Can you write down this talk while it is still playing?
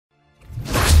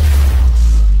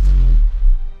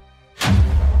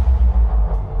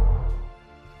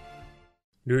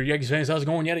Dude, Yankees fans, how's it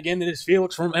going yet again? This is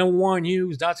Felix from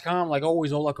NYYNEWS.com. Like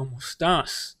always, hola, como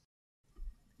estas?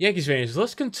 Yankees fans,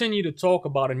 let's continue to talk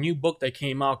about a new book that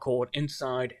came out called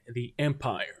Inside the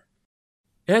Empire.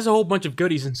 It has a whole bunch of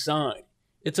goodies inside.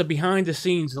 It's a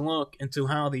behind-the-scenes look into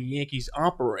how the Yankees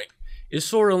operate. It's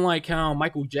sort of like how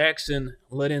Michael Jackson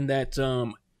let in that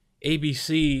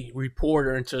ABC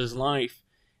reporter into his life,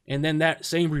 and then that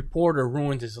same reporter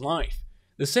ruined his life.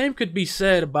 The same could be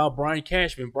said about Brian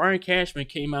Cashman. Brian Cashman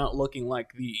came out looking like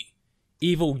the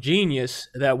evil genius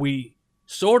that we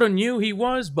sort of knew he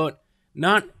was, but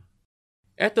not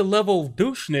at the level of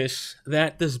doucheness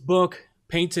that this book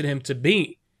painted him to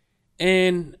be.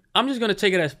 And I'm just going to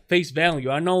take it as face value.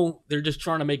 I know they're just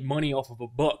trying to make money off of a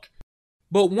book.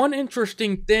 But one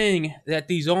interesting thing that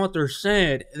these authors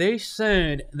said, they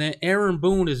said that Aaron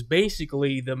Boone is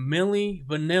basically the Milli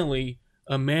Vanilli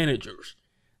of managers.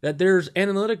 That there's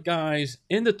analytic guys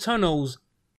in the tunnels,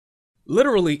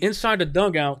 literally inside the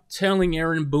dugout, telling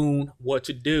Aaron Boone what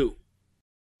to do.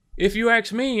 If you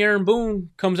ask me, Aaron Boone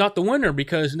comes out the winner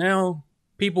because now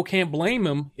people can't blame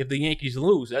him if the Yankees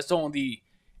lose. That's on the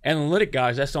analytic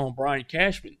guys. That's on Brian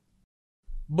Cashman.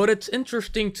 But it's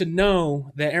interesting to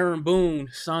know that Aaron Boone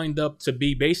signed up to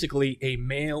be basically a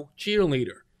male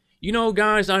cheerleader. You know,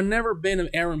 guys, I've never been an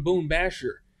Aaron Boone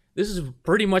basher. This is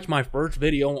pretty much my first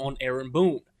video on Aaron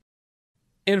Boone.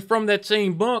 And from that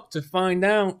same book, to find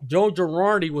out Joe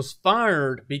Girardi was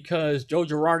fired because Joe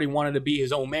Girardi wanted to be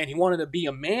his own man. He wanted to be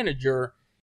a manager,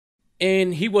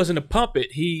 and he wasn't a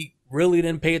puppet. He really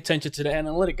didn't pay attention to the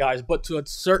analytic guys, but to a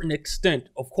certain extent.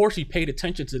 Of course, he paid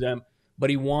attention to them,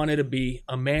 but he wanted to be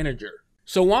a manager.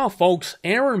 So wow, folks,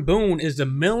 Aaron Boone is the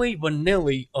Milli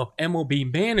Vanilli of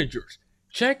MLB managers.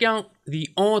 Check out the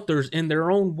authors in their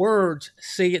own words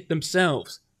say it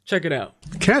themselves. Check it out.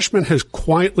 Cashman has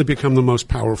quietly become the most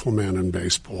powerful man in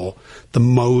baseball, the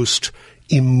most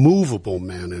immovable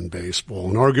man in baseball,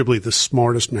 and arguably the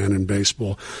smartest man in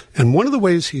baseball. And one of the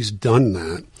ways he's done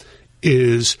that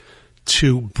is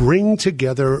to bring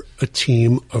together a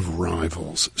team of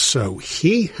rivals. So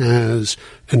he has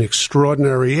he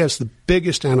has the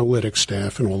biggest analytics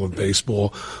staff in all of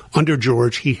baseball. Under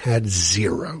George, he had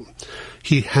zero.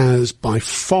 He has by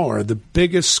far the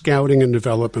biggest scouting and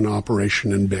development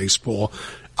operation in baseball.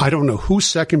 I don't know who's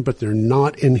second, but they're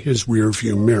not in his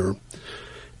rearview mirror.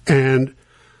 And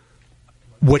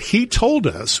what he told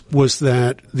us was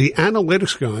that the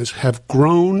analytics guys have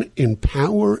grown in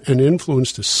power and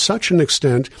influence to such an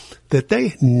extent that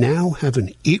they now have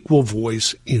an equal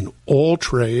voice in all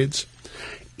trades,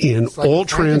 in it's like all a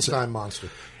trans. Frankenstein monster.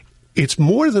 It's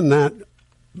more than that,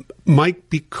 Mike,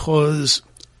 because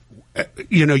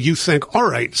you think, all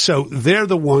right, so they're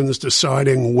the ones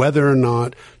deciding whether or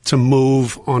not to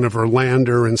move on a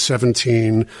Verlander in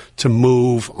 17, to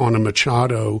move on a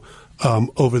Machado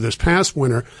over this past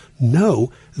winter.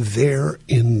 No, they're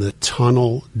in the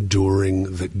tunnel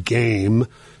during the game,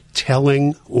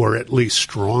 telling or at least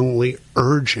strongly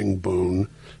urging Boone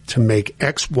to make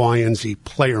X, Y, and Z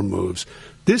player moves.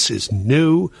 This is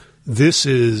new. This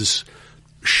is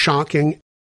shocking.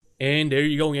 And there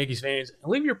you go, Yankees fans.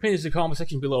 Leave your opinions in the comment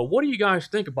section below. What do you guys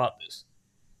think about this?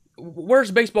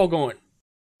 Where's baseball going?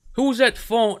 Who's at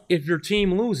fault if your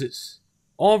team loses?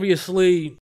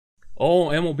 Obviously, all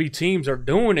MLB teams are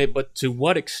doing it, but to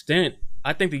what extent?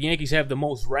 I think the Yankees have the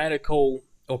most radical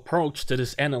approach to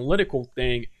this analytical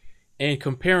thing. And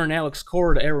comparing Alex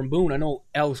Cora to Aaron Boone, I know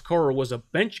Alex Cora was a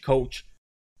bench coach,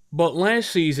 but last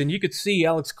season you could see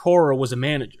Alex Cora was a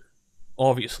manager,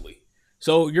 obviously.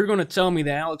 So you're going to tell me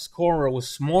that Alex Cora was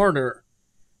smarter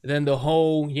than the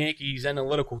whole Yankees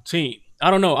analytical team? I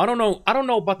don't know. I don't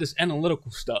know about this analytical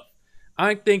stuff.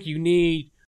 I think you need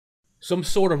some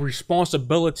sort of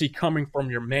responsibility coming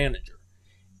from your manager.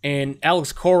 And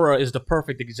Alex Cora is the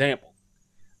perfect example.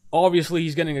 Obviously,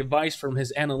 he's getting advice from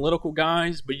his analytical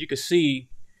guys, but you can see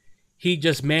he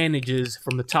just manages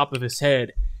from the top of his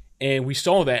head. And we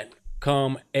saw that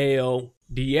come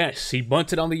ALDS. He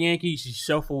bunted on the Yankees. He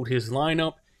shuffled his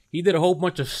lineup. He did a whole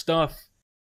bunch of stuff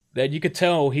that you could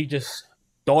tell he just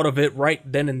thought of it right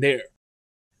then and there.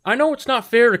 I know it's not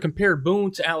fair to compare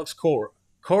Boone to Alex Cora.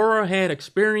 Cora had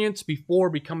experience before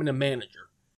becoming a manager.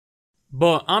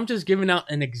 But I'm just giving out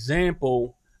an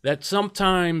example that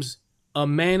sometimes a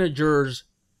manager's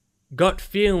gut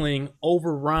feeling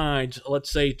overrides,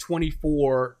 let's say,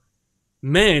 24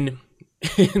 men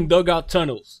in dugout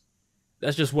tunnels.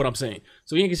 That's just what I'm saying.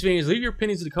 So, Yankees fans, leave your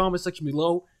opinions in the comment section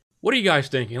below. What are you guys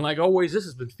thinking? Like always, this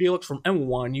has been Felix from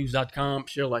NYYNEWS.com.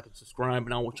 Share, like, and subscribe,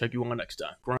 and I will check you on next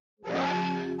time.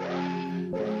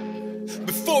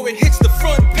 Before it hits the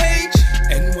front page,